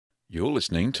You're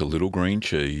listening to Little Green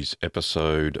Cheese,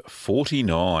 episode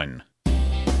 49.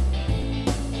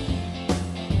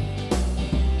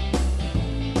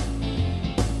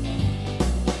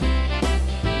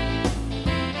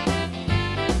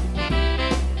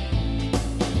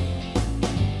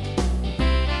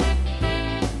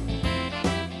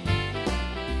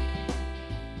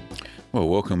 Well,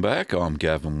 welcome back. I'm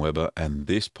Gavin Weber, and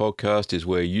this podcast is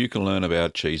where you can learn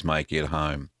about cheese making at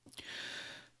home.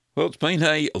 Well, it's been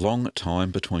a long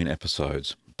time between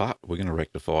episodes, but we're going to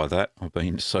rectify that. I've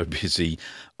been so busy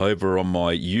over on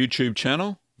my YouTube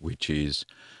channel, which is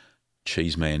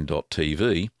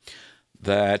cheeseman.tv,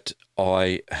 that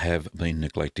I have been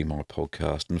neglecting my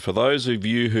podcast. And for those of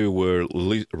you who were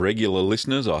regular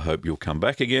listeners, I hope you'll come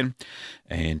back again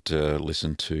and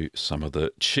listen to some of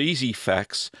the cheesy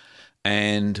facts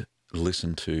and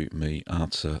listen to me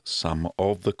answer some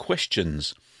of the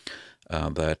questions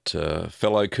that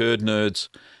fellow curd nerds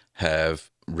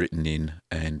have written in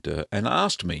and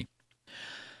asked me.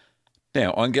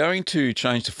 Now, I'm going to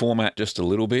change the format just a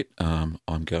little bit.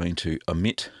 I'm going to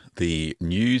omit the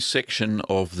news section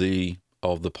of the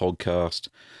podcast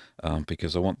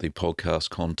because I want the podcast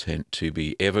content to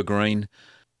be evergreen.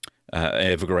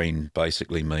 Evergreen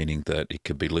basically meaning that it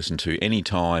could be listened to any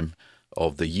time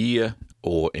of the year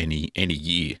or any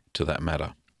year to that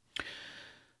matter.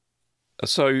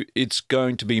 So it's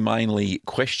going to be mainly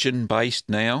question-based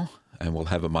now, and we'll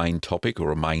have a main topic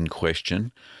or a main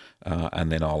question,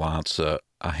 and then I'll answer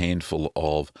a handful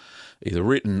of either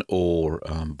written or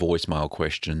voicemail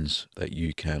questions that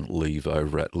you can leave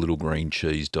over at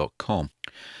littlegreencheese.com.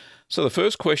 So the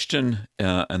first question,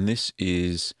 and this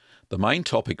is the main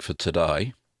topic for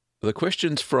today. The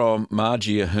question's from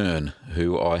Margie Ahern,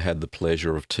 who I had the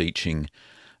pleasure of teaching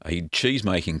a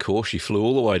cheese-making course. She flew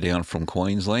all the way down from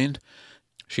Queensland.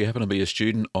 She happened to be a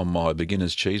student on my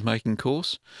beginner's cheese-making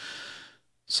course.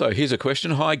 So here's a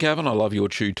question. Hi, Gavin. I love your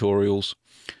tutorials.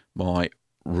 My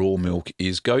raw milk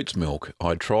is goat's milk.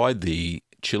 I tried the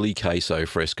chili queso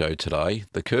fresco today.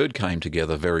 The curd came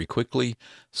together very quickly,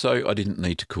 so I didn't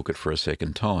need to cook it for a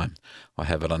second time. I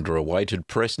have it under a weighted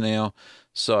press now,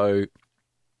 so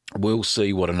we'll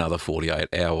see what another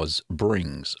 48 hours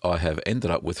brings. I have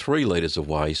ended up with 3 litres of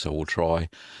whey, so we'll try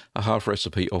a half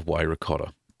recipe of whey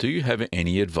ricotta. Do you have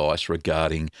any advice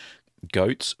regarding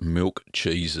goat's milk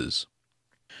cheeses?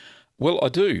 Well, I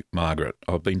do, Margaret.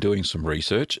 I've been doing some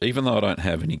research. Even though I don't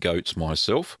have any goats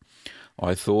myself,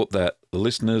 I thought that the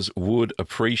listeners would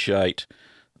appreciate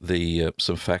the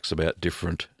some facts about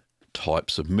different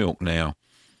types of milk. Now,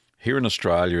 here in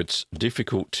Australia, it's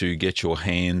difficult to get your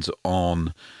hands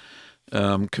on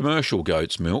commercial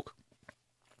goat's milk.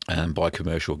 And by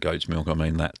commercial goat's milk, I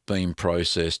mean that's been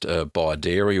processed by a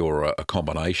dairy or a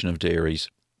combination of dairies.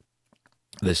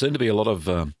 There seem to be a lot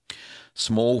of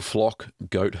small flock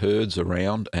goat herds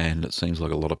around, and it seems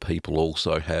like a lot of people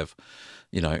also have,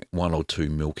 1 or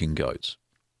 2 milking goats.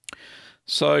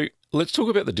 So let's talk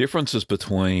about the differences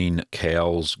between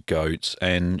cows, goats,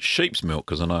 and sheep's milk,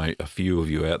 because I know a few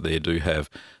of you out there do have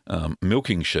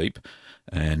milking sheep,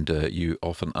 and you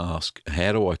often ask,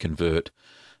 how do I convert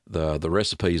the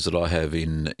recipes that I have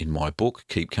in my book,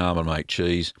 Keep Calm and Make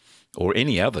Cheese, or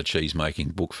any other cheese-making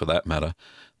book for that matter,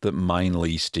 that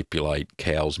mainly stipulate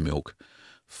cow's milk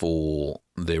for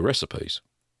their recipes.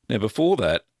 Now, before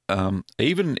that,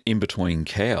 even in between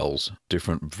cows,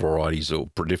 different varieties or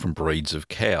different breeds of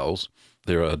cows,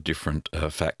 there are different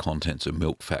fat contents or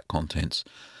milk fat contents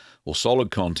or solid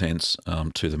contents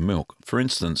to the milk. For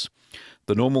instance,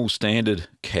 the normal standard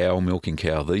milking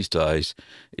cow these days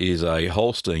is a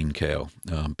Holstein cow,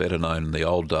 better known in the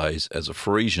old days as a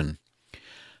Friesian.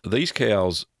 These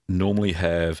cows normally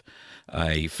have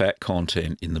a fat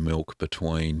content in the milk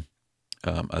between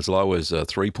as low as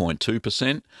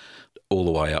 3.2% all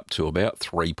the way up to about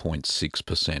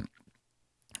 3.6%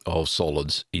 of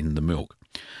solids in the milk.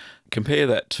 Compare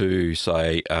that to,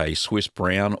 say, a Swiss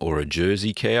brown or a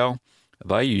Jersey cow.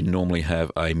 They normally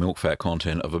have a milk fat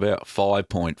content of about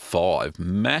 5.5,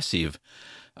 massive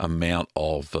amount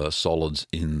of solids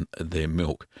in their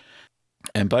milk.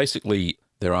 And basically,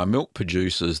 there are milk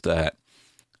producers that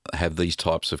have these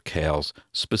types of cows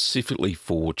specifically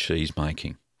for cheese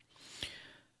making.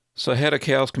 So how do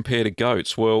cows compare to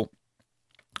goats? Well,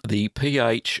 the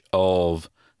pH or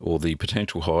the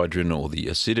potential hydrogen or the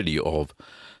acidity of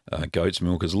goat's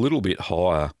milk is a little bit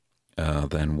higher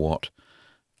than what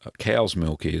cow's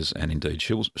milk is, and indeed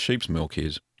sheep's milk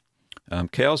is.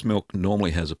 Cow's milk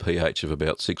normally has a pH of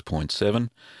about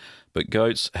 6.7, but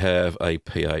goats have a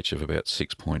pH of about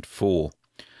 6.4.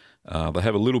 They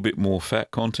have a little bit more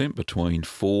fat content, between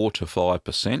 4 to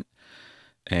 5%,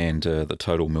 and the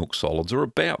total milk solids are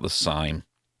about the same,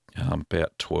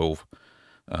 about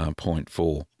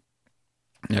 12.4.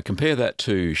 Now compare that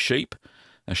to sheep.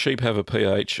 Now, sheep have a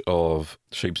pH of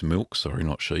sheep's milk, sorry,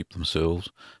 not sheep themselves.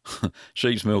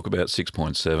 Sheep's milk about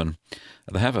 6.7.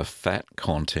 They have a fat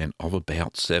content of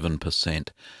about 7%.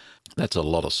 That's a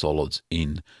lot of solids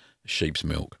in sheep's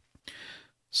milk.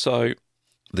 So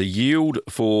the yield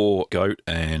for goat's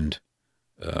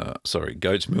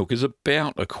milk is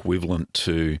about equivalent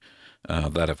to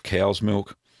that of cow's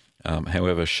milk.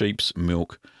 However, sheep's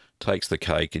milk takes the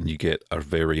cake and you get a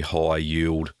very high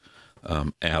yield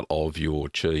out of your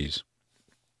cheese.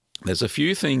 There's a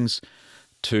few things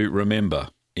to remember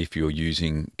if you're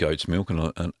using goat's milk,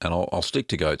 and I'll stick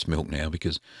to goat's milk now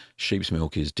because sheep's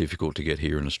milk is difficult to get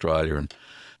here in Australia and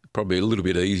probably a little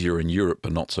bit easier in Europe,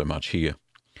 but not so much here.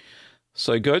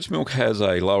 So goat's milk has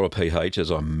a lower pH,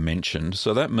 as I mentioned,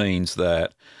 so that means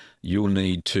that you'll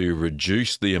need to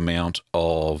reduce the amount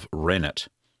of rennet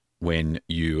when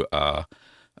you are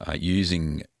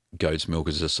using goat's milk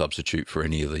as a substitute for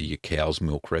any of the cow's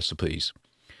milk recipes.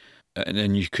 And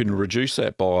then you can reduce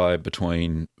that by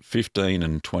between 15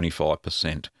 and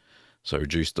 25%, so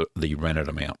reduce the rennet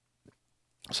amount.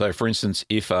 So for instance,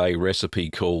 if a recipe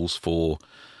calls for,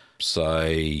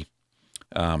 say,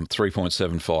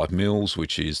 3.75 mils,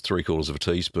 which is 3/4 of a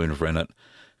teaspoon of rennet,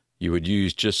 you would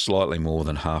use just slightly more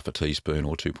than half a teaspoon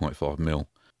or 2.5 mil.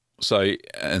 So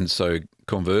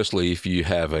conversely, if you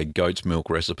have a goat's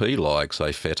milk recipe like,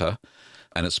 say, feta,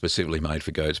 and it's specifically made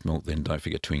for goat's milk, then don't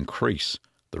forget to increase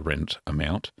the rennet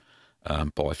amount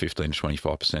by 15 to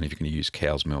 25% if you're going to use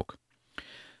cow's milk.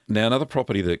 Now, another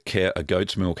property that a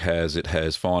goat's milk has, it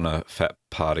has finer fat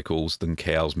particles than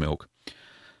cow's milk.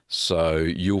 So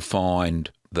you'll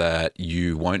find that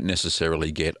you won't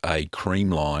necessarily get a cream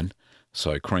line,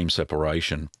 so cream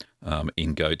separation,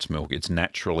 in goat's milk. It's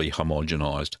naturally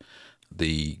homogenized.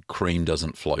 The cream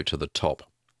doesn't flow to the top.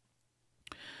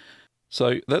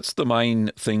 So that's the main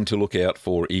thing to look out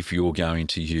for if you're going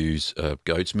to use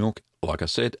goat's milk. Like I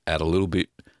said, add a little bit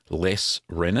less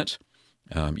rennet.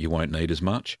 You won't need as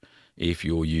much if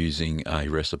you're using a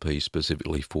recipe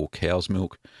specifically for cow's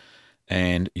milk.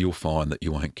 And you'll find that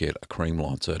you won't get a cream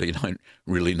line. So you don't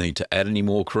really need to add any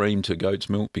more cream to goat's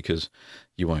milk because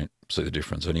you won't see the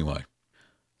difference anyway.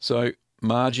 So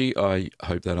Margie, I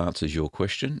hope that answers your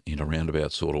question in a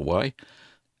roundabout sort of way.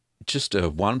 Just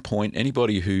one point,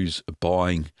 anybody who's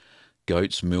buying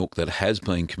goat's milk that has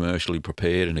been commercially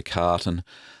prepared in a carton,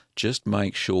 just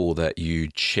make sure that you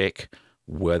check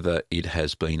whether it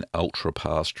has been ultra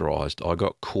pasteurized. I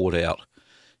got caught out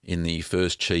in the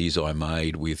first cheese I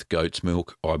made with goat's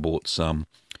milk. I bought some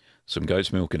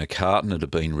goat's milk in a carton. It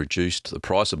had been reduced. The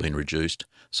price had been reduced,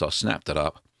 so I snapped it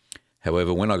up.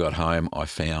 However, when I got home, I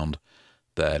found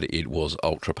that it was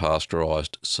ultra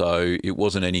pasteurized, so it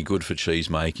wasn't any good for cheese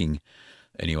making.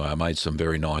 Anyway, I made some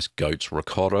very nice goat's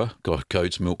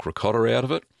milk ricotta out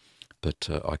of it, but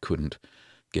I couldn't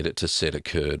get it to set a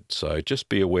curd. So just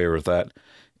be aware of that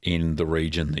in the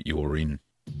region that you're in.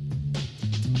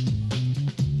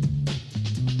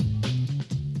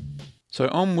 So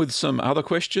on with some other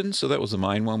questions. So that was the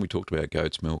main one. We talked about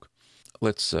goat's milk.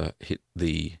 Let's hit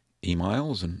the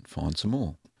emails and find some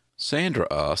more. Sandra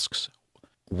asks,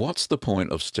 what's the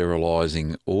point of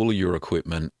sterilising all of your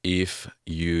equipment if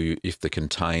the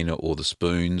container or the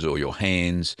spoons or your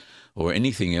hands or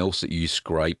anything else that you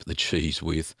scrape the cheese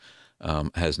with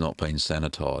has not been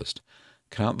sanitised?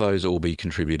 Can't those all be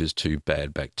contributors to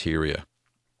bad bacteria?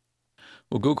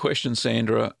 Well, good question,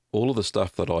 Sandra. All of the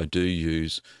stuff that I do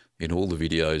use in all the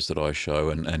videos that I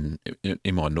show and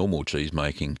in my normal cheese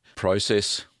making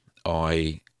process,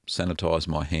 I sanitize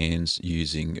my hands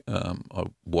using, I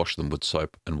wash them with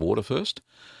soap and water first,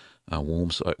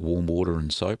 warm water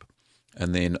and soap,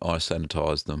 and then I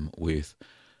sanitize them with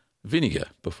vinegar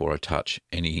before I touch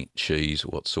any cheese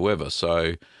whatsoever.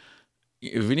 So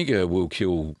vinegar will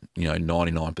kill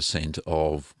 99%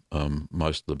 of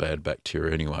most of the bad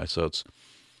bacteria anyway. So it's,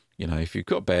 if you've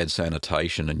got bad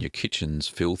sanitation and your kitchen's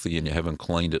filthy and you haven't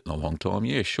cleaned it in a long time,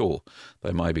 yeah, sure,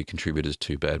 they may be contributors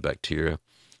to bad bacteria.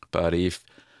 But if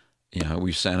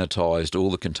we've sanitised all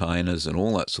the containers and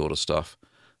all that sort of stuff,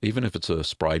 even if it's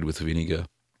sprayed with vinegar,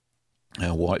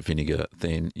 white vinegar,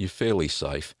 then you're fairly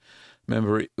safe.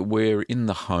 Remember, we're in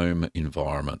the home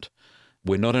environment.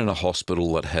 We're not in a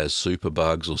hospital that has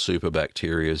superbugs or super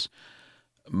bacterias.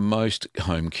 Most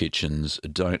home kitchens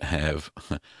don't have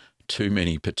too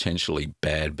many potentially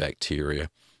bad bacteria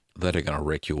that are going to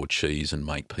wreck your cheese and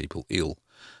make people ill.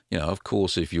 Of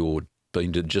course, if you're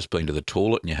just been to the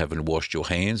toilet and you haven't washed your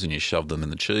hands and you shove them in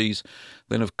the cheese,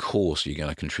 then of course you're going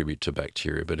to contribute to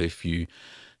bacteria. But if you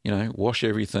wash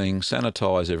everything,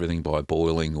 sanitize everything by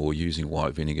boiling or using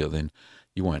white vinegar, then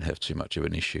you won't have too much of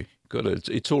an issue.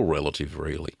 It's all relative,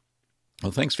 really.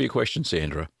 Well, thanks for your question,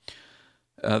 Sandra.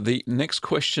 The next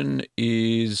question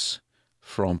is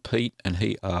from Pete, and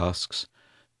he asks,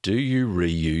 do you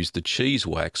reuse the cheese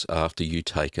wax after you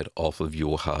take it off of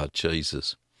your hard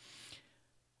cheeses?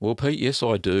 Well, Pete, yes,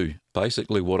 I do.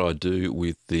 Basically, what I do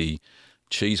with the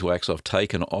cheese wax I've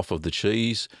taken off of the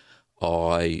cheese,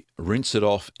 I rinse it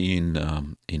off in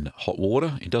hot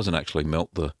water. It doesn't actually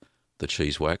melt the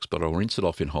cheese wax, but I'll rinse it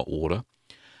off in hot water,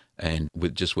 and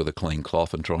with a clean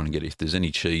cloth, and try and get, if there's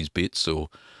any cheese bits or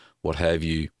what have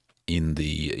you in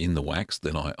the wax,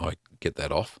 then I get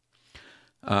that off.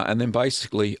 And then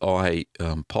basically I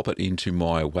pop it into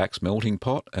my wax melting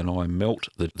pot, and I melt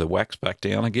the wax back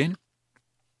down again.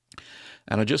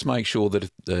 And I just make sure that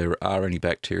if there are any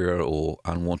bacteria or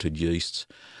unwanted yeasts,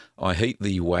 I heat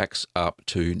the wax up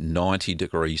to 90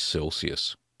 degrees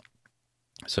Celsius.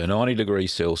 So 90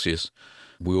 degrees Celsius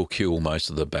will kill most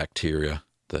of the bacteria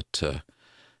that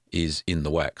is in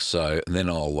the wax. So then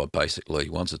I'll basically,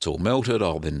 once it's all melted,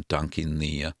 I'll then dunk in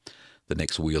the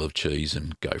next wheel of cheese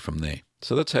and go from there.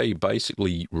 So that's how you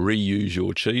basically reuse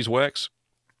your cheese wax.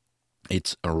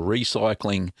 It's a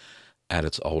recycling at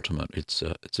its ultimate. It's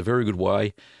a very good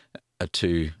way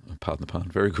pardon the pun,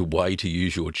 very good way to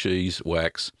use your cheese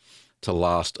wax to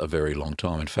last a very long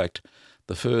time. In fact,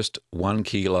 the first 1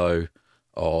 kilo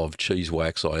of cheese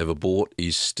wax I ever bought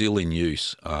is still in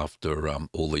use after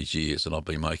all these years, and I've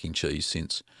been making cheese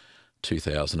since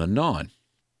 2009.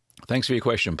 Thanks for your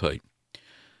question, Pete.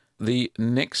 The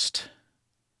next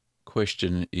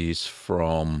question is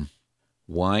from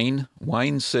Wayne.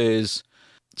 Wayne says,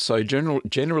 so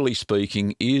generally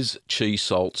speaking, is cheese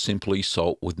salt simply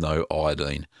salt with no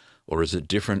iodine, or is it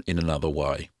different in another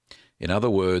way? In other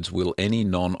words, will any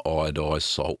non-iodized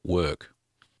salt work?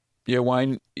 Yeah,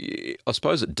 Wayne, I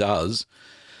suppose it does.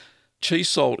 Cheese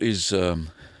salt is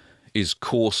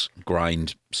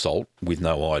coarse-grained salt with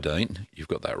no iodine. You've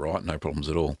got that right, no problems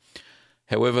at all.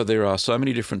 However, there are so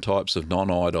many different types of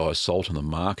non-iodized salt on the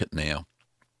market now.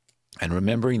 And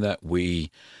remembering that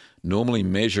we normally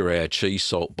measure our cheese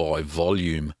salt by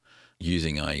volume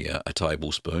using a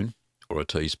tablespoon or a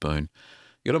teaspoon,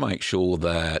 you've got to make sure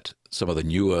that some of the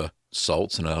newer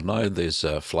salts, and I know there's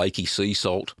flaky sea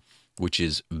salt, which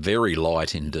is very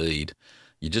light indeed.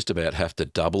 You just about have to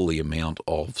double the amount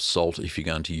of salt if you're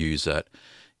going to use that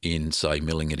in, say,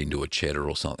 milling it into a cheddar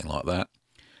or something like that.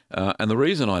 And the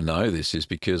reason I know this is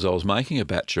because I was making a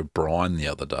batch of brine the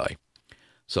other day.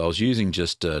 So I was using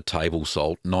just table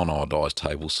salt, non-iodized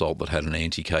table salt that had an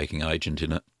anti-caking agent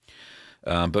in it.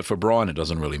 But for brine, it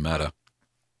doesn't really matter.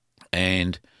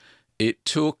 And it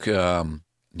took, the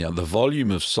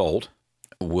volume of salt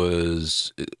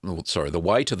was, the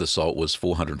weight of the salt was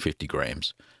 450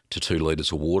 grams to 2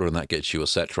 litres of water, and that gets you a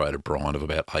saturated brine of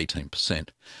about 18%.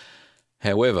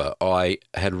 However, I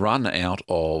had run out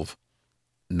of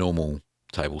normal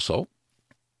table salt,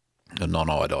 a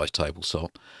non-iodized table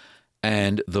salt,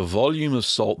 and the volume of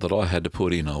salt that I had to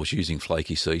put in, I was using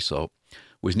flaky sea salt,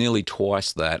 was nearly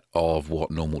twice that of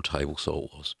what normal table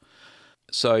salt was.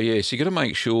 So yes, you've got to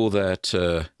make sure that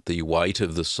the weight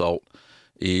of the salt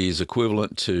is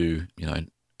equivalent to,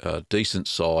 a decent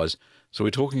size. So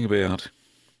we're talking about,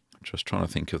 I'm just trying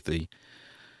to think of the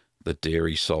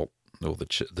dairy salt or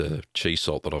the cheese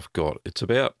salt that I've got. It's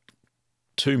about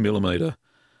 2 millimetre,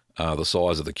 the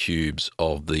size of the cubes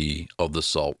of the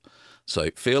salt. So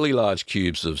fairly large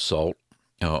cubes of salt,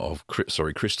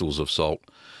 crystals of salt.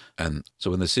 And so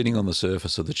when they're sitting on the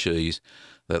surface of the cheese,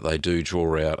 that they do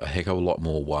draw out a heck of a lot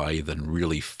more whey than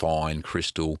really fine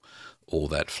crystal or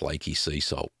that flaky sea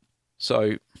salt.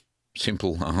 So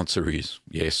simple answer is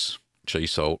yes,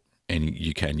 cheese salt, and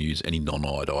you can use any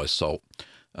non-iodized salt,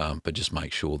 but just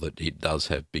make sure that it does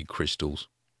have big crystals.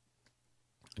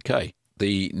 Okay,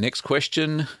 the next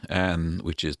question,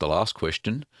 which is the last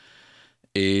question,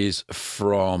 is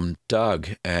from Doug,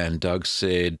 and Doug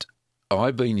said,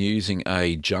 I've been using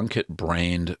a Junket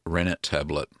brand rennet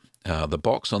tablet. The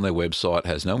box on their website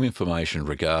has no information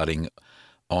regarding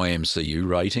IMCU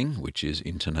rating, which is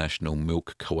International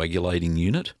Milk Coagulating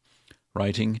Unit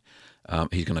rating.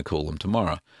 He's going to call them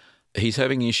tomorrow. He's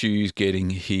having issues getting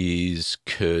his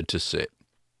curd to set.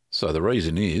 So the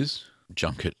reason is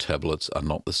Junket tablets are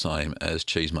not the same as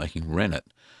cheese-making rennet.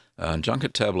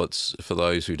 Junket tablets, for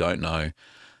those who don't know,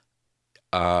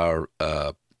 are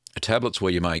tablets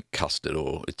where you make custard,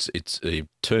 or you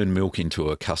turn milk into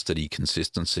a custardy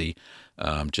consistency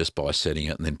just by setting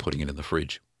it and then putting it in the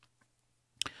fridge.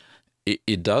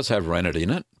 It does have rennet in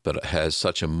it, but it has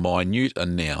such a minute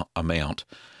amount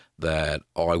that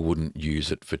I wouldn't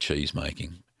use it for cheese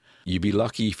making. You'd be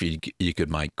lucky if you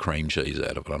could make cream cheese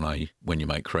out of it. I know when you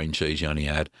make cream cheese, you only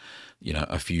add,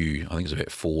 a few, I think it's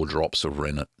about 4 drops of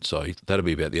rennet. So that'd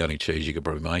be about the only cheese you could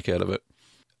probably make out of it.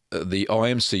 The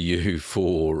IMCU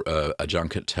for a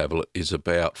junket tablet is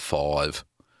about 5,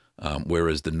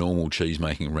 whereas the normal cheese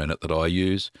making rennet that I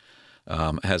use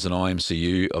has an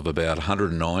IMCU of about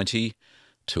 190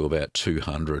 to about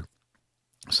 200.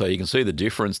 So you can see the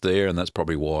difference there, and that's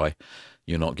probably why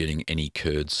you're not getting any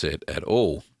curd set at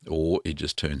all, or it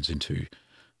just turns into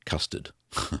custard.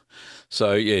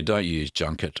 So yeah, don't use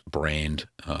junket brand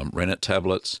rennet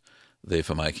tablets. They're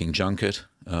for making junket,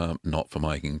 not for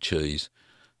making cheese.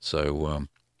 So go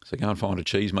and find a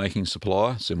cheese making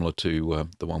supplier similar to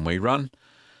the one we run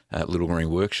at Little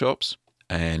Green Workshops,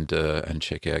 and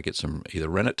check out, get some either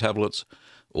rennet tablets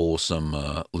or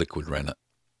some liquid rennet.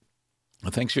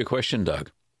 Thanks for your question,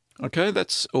 Doug. Okay,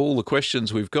 that's all the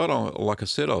questions we've got. Like I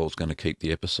said, I was going to keep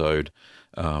the episode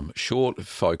short,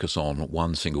 focus on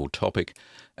one single topic,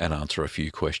 and answer a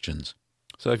few questions.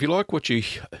 So if you like what you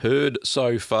heard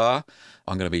so far,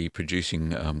 I'm going to be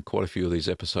producing quite a few of these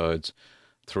episodes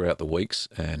throughout the weeks,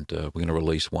 and we're going to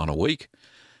release one a week.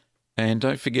 And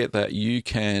don't forget that you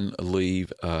can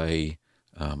leave an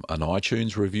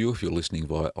iTunes review if you're listening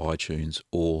via iTunes,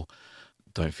 or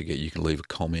don't forget you can leave a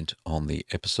comment on the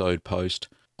episode post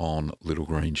on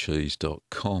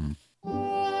littlegreencheese.com.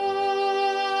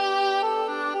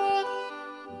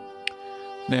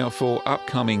 Now, for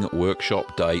upcoming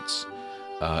workshop dates,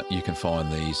 you can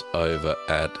find these over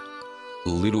at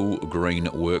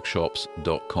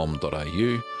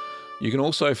littlegreenworkshops.com.au. You can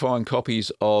also find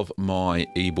copies of my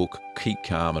ebook, Keep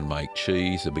Calm and Make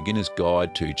Cheese, a beginner's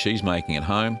guide to cheese making at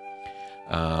home,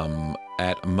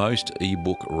 at most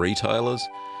ebook retailers,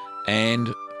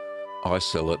 and I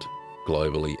sell it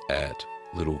globally at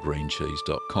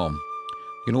littlegreencheese.com.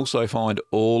 You can also find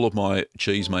all of my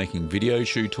cheese making video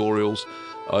tutorials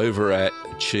over at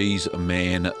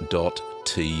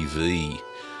cheeseman.tv.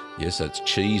 Yes, that's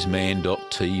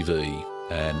cheeseman.tv,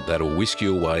 and that'll whisk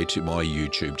you away to my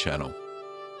YouTube channel.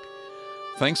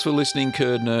 Thanks for listening,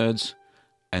 curd nerds,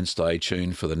 and stay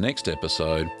tuned for the next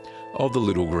episode of the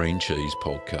Little Green Cheese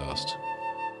podcast.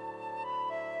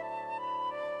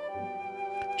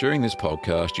 During this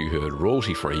podcast, you heard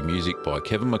royalty-free music by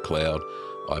Kevin MacLeod.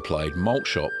 I played Malt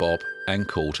Shop Bop and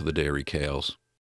Call to the Dairy Cows.